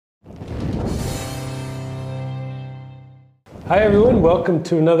Hi everyone, welcome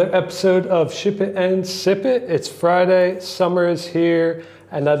to another episode of Ship It and Sip It. It's Friday, summer is here,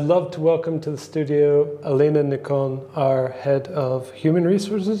 and I'd love to welcome to the studio Elena Nikon, our Head of Human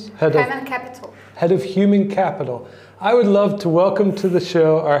Resources? Human Capital. Head of Human Capital. I would love to welcome to the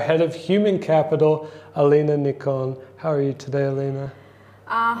show our Head of Human Capital, Elena Nikon. How are you today, Elena?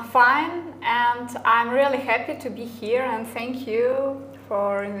 Fine, and I'm really happy to be here, and thank you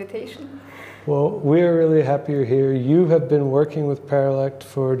for invitation. Well, we're really happy you're here. You have been working with Paralect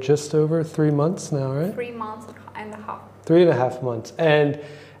for just over 3 months now, right? 3 months and a half. 3.5 months. And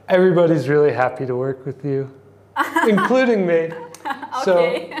everybody's really happy to work with you, including me. Okay. So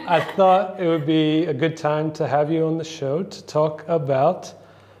I thought it would be a good time to have you on the show to talk about,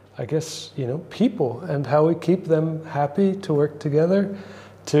 I guess, people and how we keep them happy to work together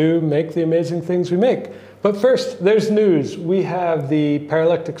to make the amazing things we make. But first, there's news. We have the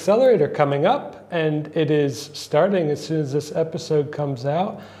Paralect Accelerator coming up, and it is starting as soon as this episode comes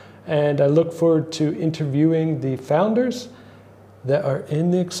out. And I look forward to interviewing the founders that are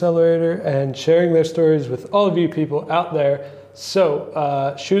in the accelerator and sharing their stories with all of you people out there.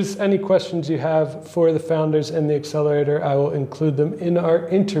 So shoot us any questions you have for the founders in the accelerator. I will include them in our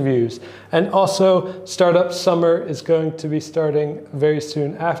interviews. And also, Startup Summer is going to be starting very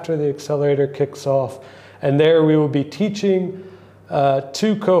soon after the accelerator kicks off. And there we will be teaching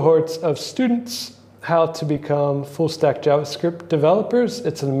 2 cohorts of students how to become full-stack JavaScript developers.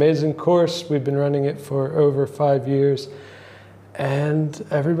 It's an amazing course. We've been running it for over 5 years, and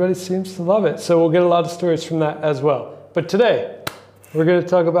everybody seems to love it. So we'll get a lot of stories from that as well. But today, we're going to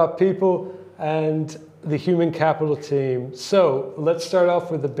talk about people and the human capital team. So let's start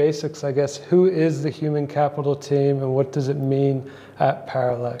off with the basics, I guess. Who is the human capital team, and what does it mean at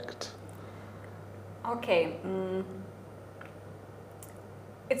Paralect? Okay,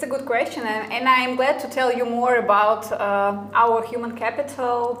 it's a good question, and I'm glad to tell you more about our human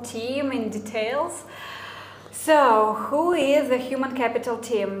capital team in details. So, who is the human capital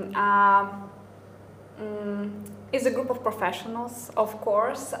team? It's a group of professionals, of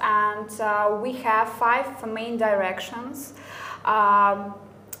course, and we have 5 main directions.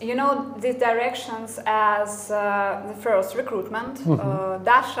 These directions as the first, recruitment.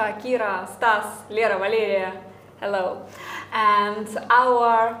 Dasha, Kira, Stas, Lera, Valeria, hello. And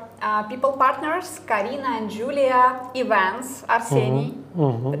our people partners, Karina and Julia, events, Arseny,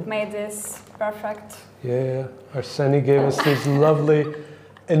 that made this perfect. Yeah, Arseny gave us these lovely,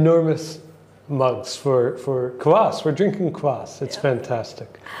 enormous mugs for kvass. We're drinking kvass. It's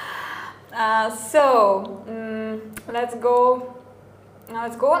fantastic. Let's go.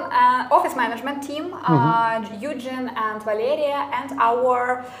 Let's go on. Office management team, Eugene and Valeria, and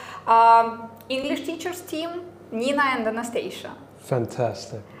our English teachers team, Nina and Anastasia.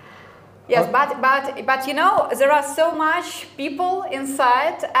 Fantastic. Yes, but there are so much people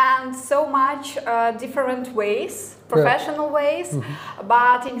inside and so much different ways, professional ways.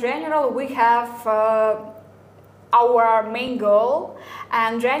 But in general, we have our main goal,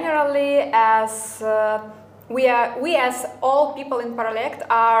 and generally as we as all people in Paralect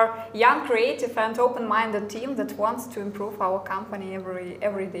are young, creative and open-minded team that wants to improve our company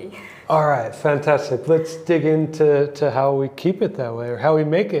every day. All right, fantastic. Let's dig into how we keep it that way, or how we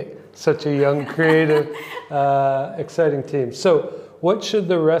make it such a young, creative, exciting team. So what should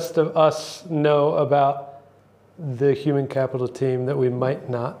the rest of us know about the human capital team that we might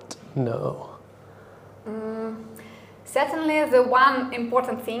not know? Certainly the one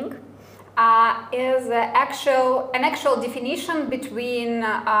important thing is an actual definition between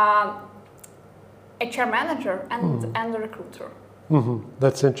HR manager and the recruiter.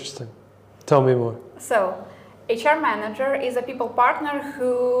 That's interesting. Tell me more. So, HR manager is a people partner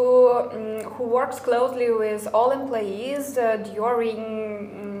who works closely with all employees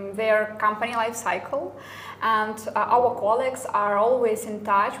during their company life cycle, and our colleagues are always in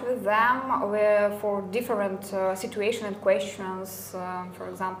touch with them for different situations and questions. For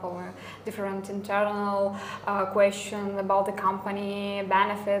example, different internal questions about the company,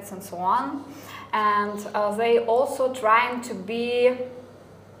 benefits, and so on. And they also trying to be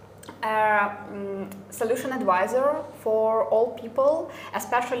solution advisor for all people,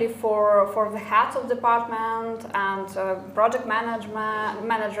 especially for the heads of department and project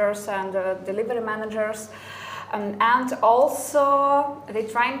managers and delivery managers, and also they're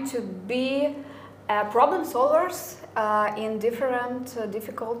trying to be problem solvers in different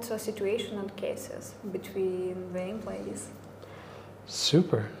difficult situations and cases between the employees.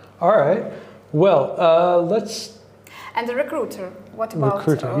 Super. All right. Well, let's. And the recruiter. What about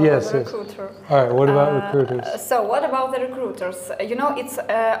recruiter? Yes, the yes. recruiter? All right. What about recruiters? So what about the recruiters? You know, it's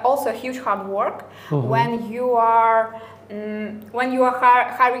also a huge hard work when you are when you are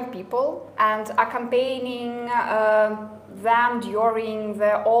hiring people and accompanying them during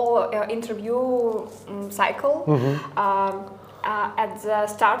the whole interview cycle, at the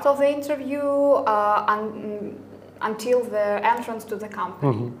start of the interview until the entrance to the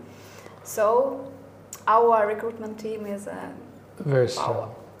company. So our recruitment team is very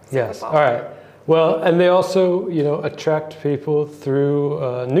strong. Yes. All right. Well, and they also, attract people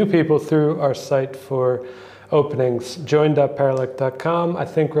through new people through our site for openings, join.paralect.com. I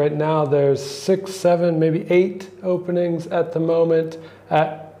think right now there's 6, 7, maybe 8 openings at the moment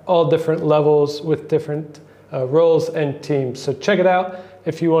at all different levels with different roles and teams. So check it out.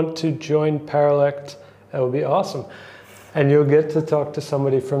 If you want to join Paralect, that would be awesome. And you'll get to talk to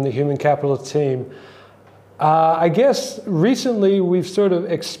somebody from the human capital team. I guess recently we've sort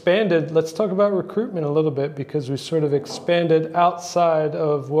of expanded. Let's talk about recruitment a little bit, because we sort of expanded outside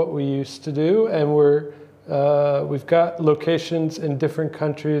of what we used to do, and we've got locations in different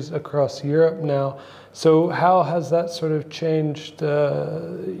countries across Europe now. So how has that sort of changed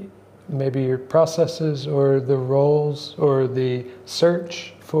maybe your processes or the roles or the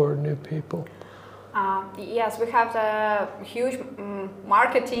search for new people? Yes, we have a huge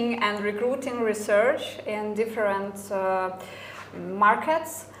marketing and recruiting research in different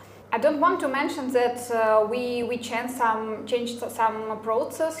markets. I don't want to mention that we changed some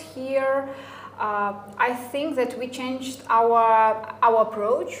process here. I think that we changed our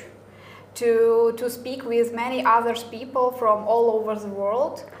approach to speak with many other people from all over the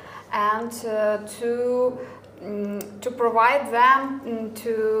world, and to provide them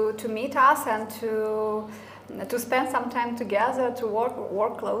to meet us and to spend some time together, to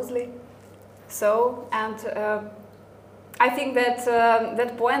work closely. So, and I think that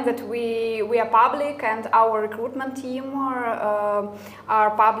that point that we are public and our recruitment team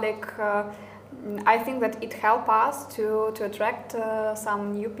are public, I think that it helps us to attract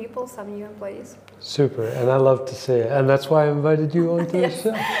some new people, some new employees. Super, and I love to see it, and that's why I invited you onto the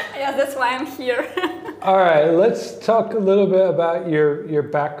show. Yeah, that's why I'm here. All right, let's talk a little bit about your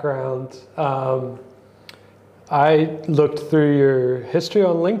background. I looked through your history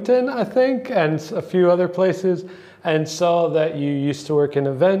on LinkedIn, I think, and a few other places, and saw that you used to work in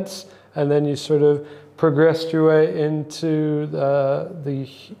events, and then you sort of progressed your way into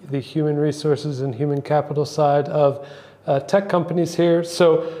the human resources and human capital side of tech companies here.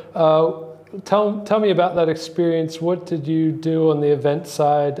 So tell me about that experience. What did you do on the event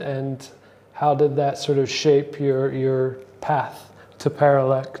side, and how did that sort of shape your path to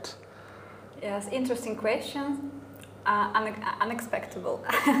Paralect? Yes, interesting question. Unexpected.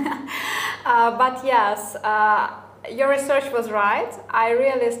 But yes, your research was right. I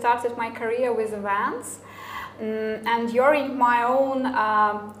really started my career with events, and during my own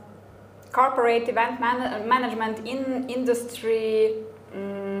corporate event management industry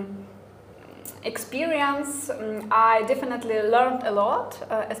experience, I definitely learned a lot.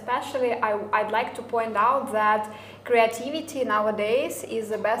 Especially, I'd like to point out that creativity nowadays is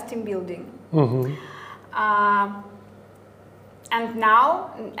the best in building. And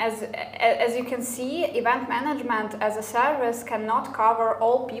now, as you can see, event management as a service cannot cover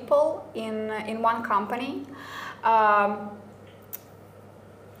all people in one company,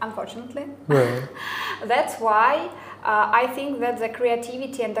 unfortunately. Right. That's why I think that the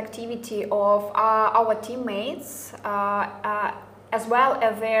creativity and activity of our teammates, as well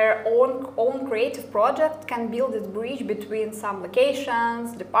as their own creative project, can build this bridge between some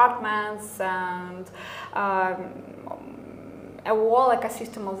locations, departments, and a whole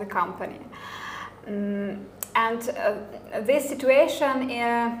ecosystem of the company. And this situation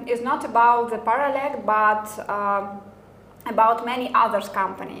is not about the Paralect, but about many others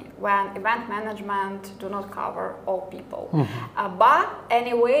company when event management do not cover all people. But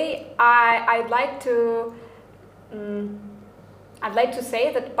anyway, I'd like to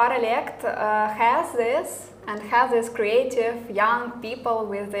say that Paralect has this creative young people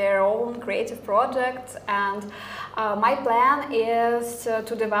with their own creative projects, and my plan is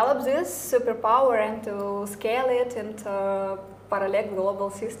to develop this superpower and to scale it into Paralect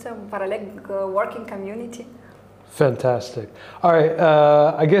global system, Paralect working community. Fantastic. All right,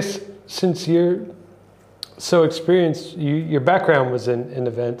 I guess since you're so experienced, your background was in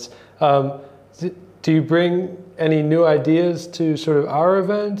events, do you bring any new ideas to sort of our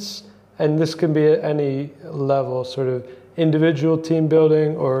events? And this can be at any level, sort of individual team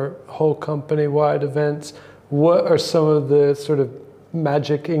building or whole company-wide events. What are some of the sort of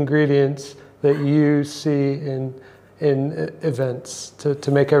magic ingredients that you see in events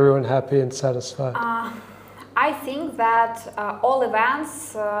to make everyone happy and satisfied? I think that all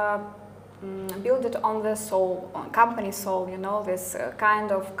events build it on the soul, on company soul, you know, this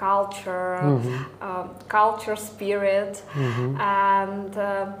kind of culture, culture spirit, and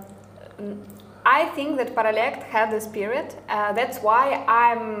I think that Paralect had the spirit. That's why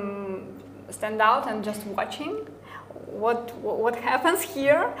I'm stand out and just watching what happens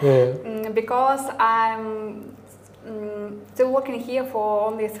here, because I'm still working here for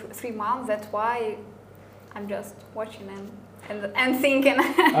only 3 months. That's why I'm just watching and thinking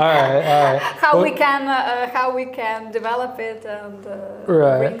how we can develop it and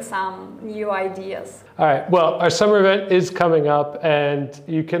bring some new ideas. All right. Well, our summer event is coming up, and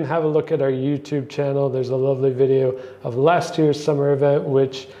you can have a look at our YouTube channel. There's a lovely video of last year's summer event,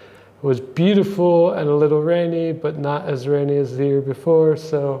 which was beautiful and a little rainy, but not as rainy as the year before.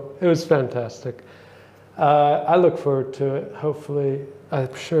 So it was fantastic. I look forward to it. Hopefully,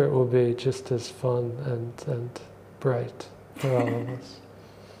 I'm sure it will be just as fun and bright for all of us.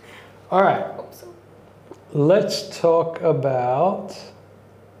 All right. Hope so. Let's talk about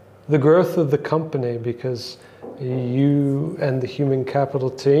the growth of the company, because you and the human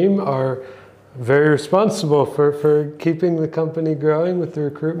capital team are very responsible for keeping the company growing with the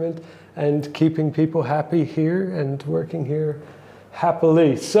recruitment and keeping people happy here and working here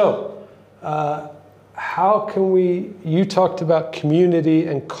happily. So, how can you talked about community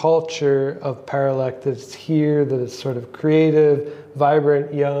and culture of Paralect, that it's here, that it's sort of creative,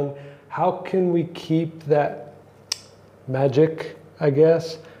 vibrant, young. How can we keep that magic, I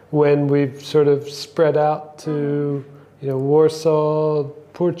guess, when we've sort of spread out to, Warsaw,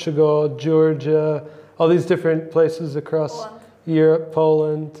 Portugal, Georgia, all these different places across Europe,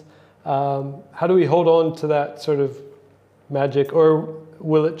 Poland. How do we hold on to that sort of magic, or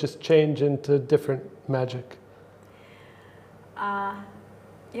will it just change into different magic?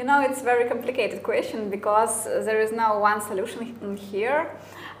 It's a very complicated question, because there is no one solution in here.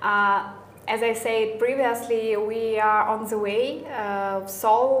 As I said previously, we are on the way of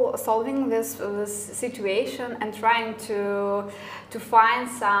solving this situation and trying to find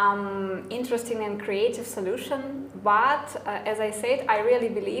some interesting and creative solution. But as I said, I really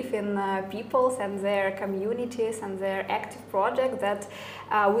believe in peoples and their communities and their active project that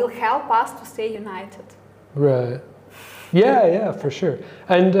will help us to stay united. Right. Yeah, for sure.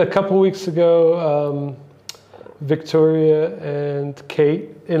 And a couple weeks ago, Victoria and Kate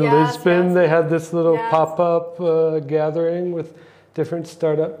in Lisbon, they had this little pop-up gathering with different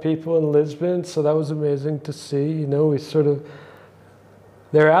startup people in Lisbon. So that was amazing to see.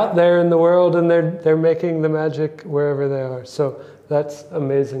 They're out there in the world, and they're making the magic wherever they are. So that's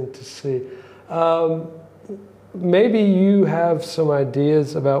amazing to see. Maybe you have some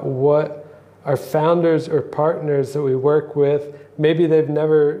ideas about what our founders or partners that we work with, maybe they've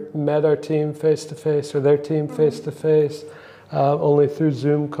never met our team face-to-face or their team face-to-face, only through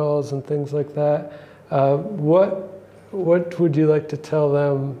Zoom calls and things like that. What would you like to tell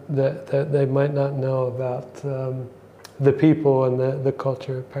them that they might not know about the people and the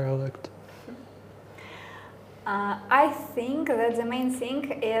culture of Paralect? I think that the main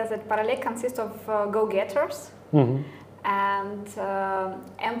thing is that Paralect consists of go-getters. And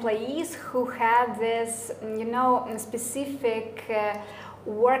employees who have this, specific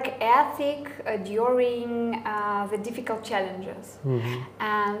work ethic during the difficult challenges.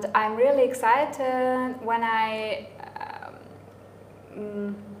 And I'm really excited when I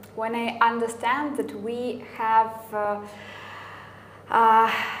understand that we have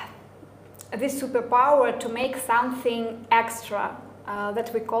this superpower to make something extra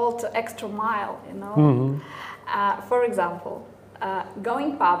that we call extra mile, for example,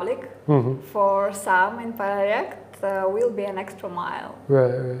 going public for some in Paralect will be an extra mile.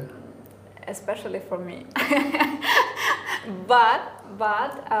 Right. Especially for me. but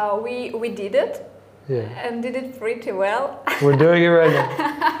we did it. Yeah. And did it pretty well. We're doing it right now.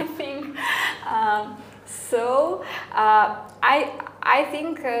 I think so. I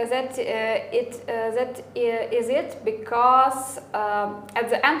think that is it, because at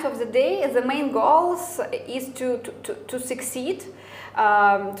the end of the day, the main goal is to succeed.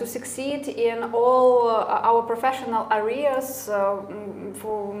 To succeed in all our professional areas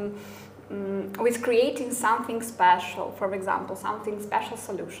with creating something special, for example, something special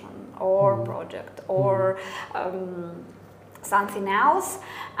solution or project or something else,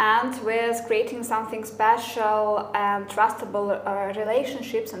 and with creating something special and trustable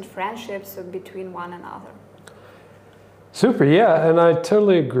relationships and friendships between one another. Super, yeah, and I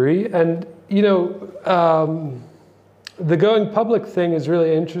totally agree. And the going public thing is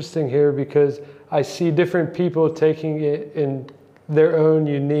really interesting here, because I see different people taking it in their own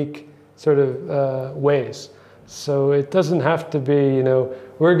unique sort of ways. So it doesn't have to be,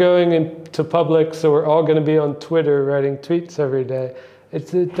 we're going into public, so we're all going to be on Twitter writing tweets every day.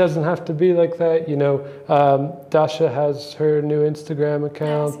 It doesn't have to be like that. You know, Dasha has her new Instagram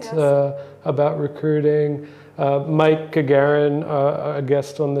account about recruiting. Mike Gagarin, a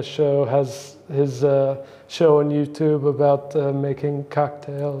guest on the show, has his show on YouTube about making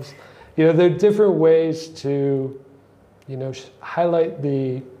cocktails. You know, there are different ways to, you know, highlight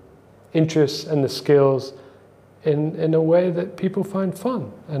the interests and the skills in a way that people find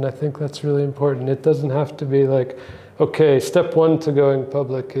fun. And I think that's really important. It doesn't have to be like, okay, step 1 to going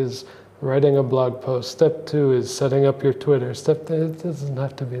public is writing a blog post. Step 2 is setting up your Twitter. It doesn't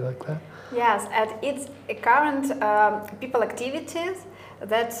have to be like that. Yes, and it's a current people activities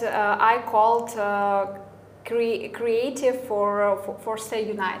that I called creative for stay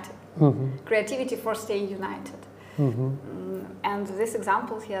united. Mm-hmm. Creativity for stay united. Mm-hmm. And this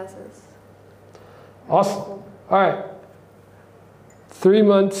example, yes, is awesome. Cool. All right. 3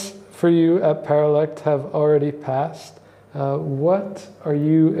 months for you at Paralect have already passed. What are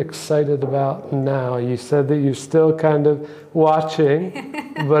you excited about now? You said that you're still kind of watching,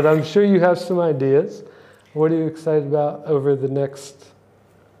 but I'm sure you have some ideas. What are you excited about over the next,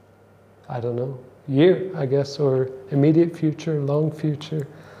 I don't know, year, I guess, or immediate future, long future?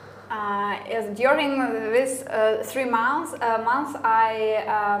 During this 3 months, I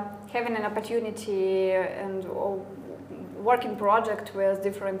having an opportunity and working project with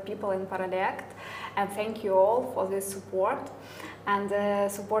different people in Paralect, and thank you all for this support and the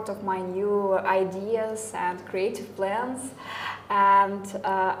support of my new ideas and creative plans. And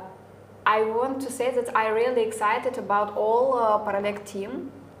I want to say that I'm really excited about all Paralect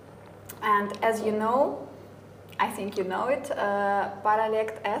team. And as you know, I think you know it,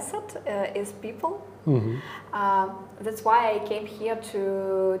 Paralect asset is people. Mm-hmm. That's why I came here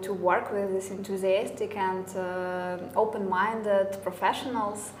to work with these enthusiastic and open-minded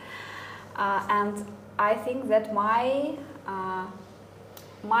professionals. And I think that my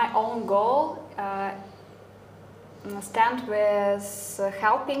own goal stand with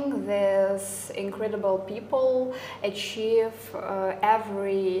helping these incredible people achieve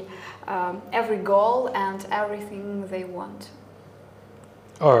every goal and everything they want.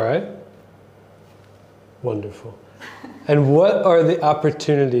 All right. Wonderful. And what are the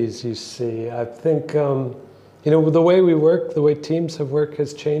opportunities you see? I think, you know, the way we work, the way teams have worked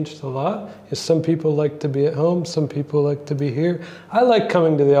has changed a lot. Some people like to be at home, some people like to be here. I like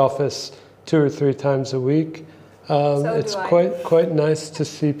coming to the office 2 or 3 times a week. It's quite nice to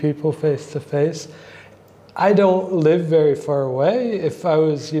see people face to face. I don't live very far away. If I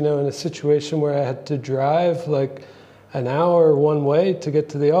was, you know, in a situation where I had to drive like an hour one way to get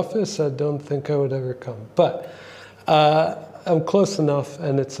to the office, I don't think I would ever come. But I'm close enough,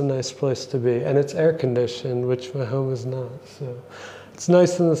 and it's a nice place to be. And it's air conditioned, which my home is not. So it's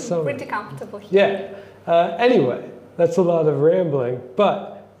nice in the summer. Pretty comfortable here. Yeah. Anyway, that's a lot of rambling.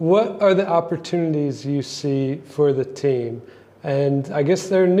 But what are the opportunities you see for the team? And I guess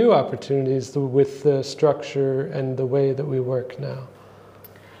there are new opportunities with the structure and the way that we work now.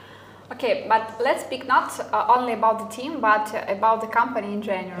 Okay, but let's speak not only about the team, but about the company in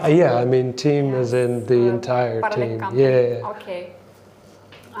general. Yeah, I mean team as in the entire team. Company. Yeah. Okay.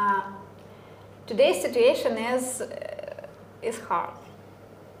 Today's situation is hard,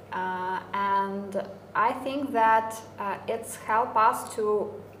 and I think that it's helped us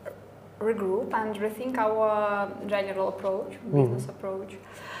to regroup and rethink our general approach, business approach.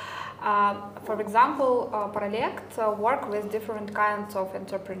 For example, Paralect work with different kinds of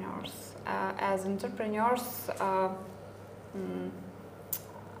entrepreneurs. As entrepreneurs,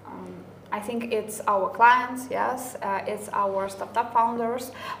 I think it's our clients, yes, it's our startup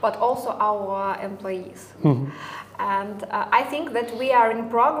founders, but also our employees. Mm-hmm. And I think that we are in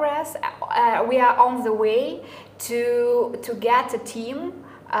progress, we are on the way to get a team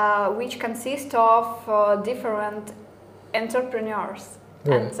which consists of different entrepreneurs.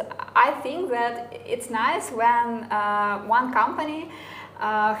 Right. And I think that it's nice when one company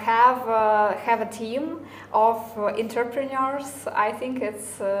have a team of entrepreneurs. I think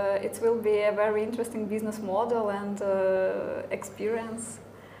it will be a very interesting business model and experience.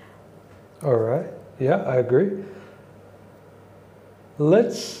 All right. Yeah, I agree.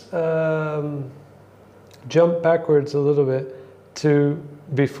 Let's jump backwards a little bit to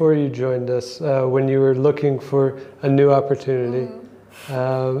before you joined us, when you were looking for a new opportunity.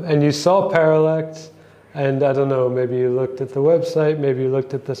 Mm-hmm. And you saw Paralect, and I don't know, maybe you looked at the website, maybe you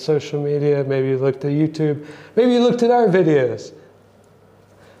looked at the social media, maybe you looked at YouTube, maybe you looked at our videos.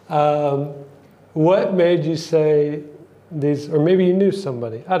 What made you say these, or maybe you knew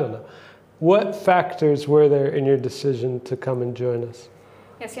somebody, I don't know. What factors were there in your decision to come and join us?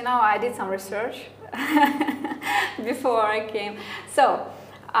 Yes, you know, I did some research before I came. So,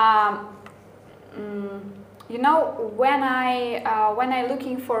 you know, when I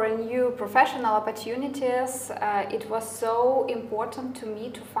looking for a new professional opportunities, it was so important to me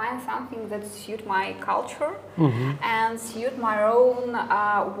to find something that suit my culture and suit my own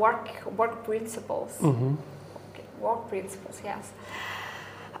work principles. Okay, work principles, yes.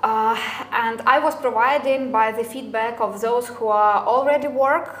 And I was provided by the feedback of those who are already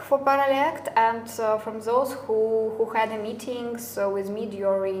work for Paralect and from those who had a meetings with me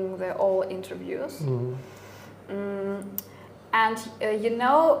during the all interviews. And you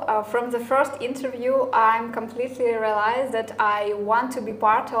know, from the first interview, I'm completely realized that I want to be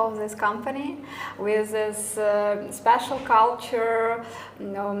part of this company with this special culture, you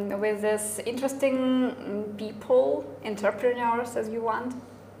know, with this interesting people, entrepreneurs, as you want.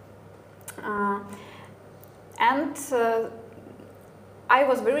 And I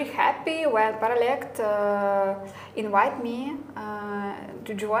was very happy when Paralect invited me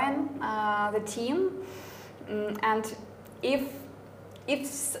to join the team. And if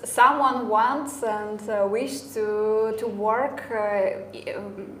someone wants and wishes to work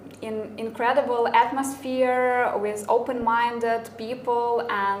in incredible atmosphere with open-minded people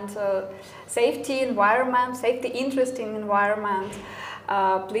and safety interesting environment,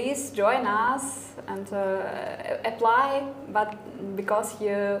 please join us and apply, but because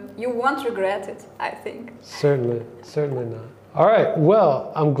you won't regret it, I think. Certainly not. All right,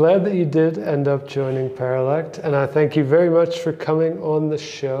 well, I'm glad that you did end up joining Paralect, and I thank you very much for coming on the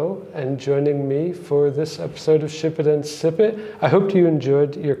show and joining me for this episode of Ship It and Sip It. I hope you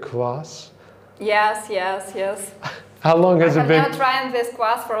enjoyed your kvass. Yes. How long has it been? I've been trying this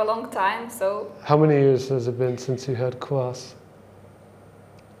kvass for a long time, so... How many years has it been since you had kvass?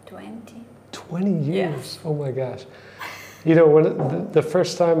 20. 20 years? Yes. Oh my gosh. You know, when the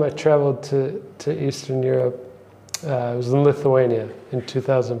first time I traveled to Eastern Europe, I was in Lithuania in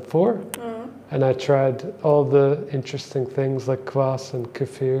 2004, and I tried all the interesting things like kvass and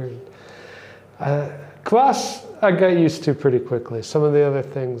kefir. Kvass I got used to pretty quickly. Some of the other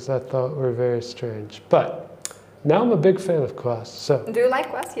things I thought were very strange, but now I'm a big fan of kvass. So. Do you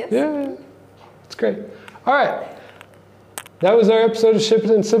like kvass? Yes. Yeah, it's great. All right, that was our episode of Ship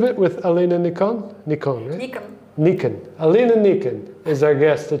It and Sip It with Alina Nikon. Nikon, right? Nikon. Alina Nikon is our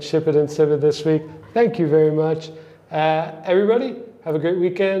guest at Ship It and Sip It this week. Thank you very much. Everybody, have a great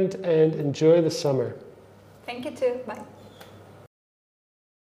weekend and enjoy the summer. Thank you too. Bye.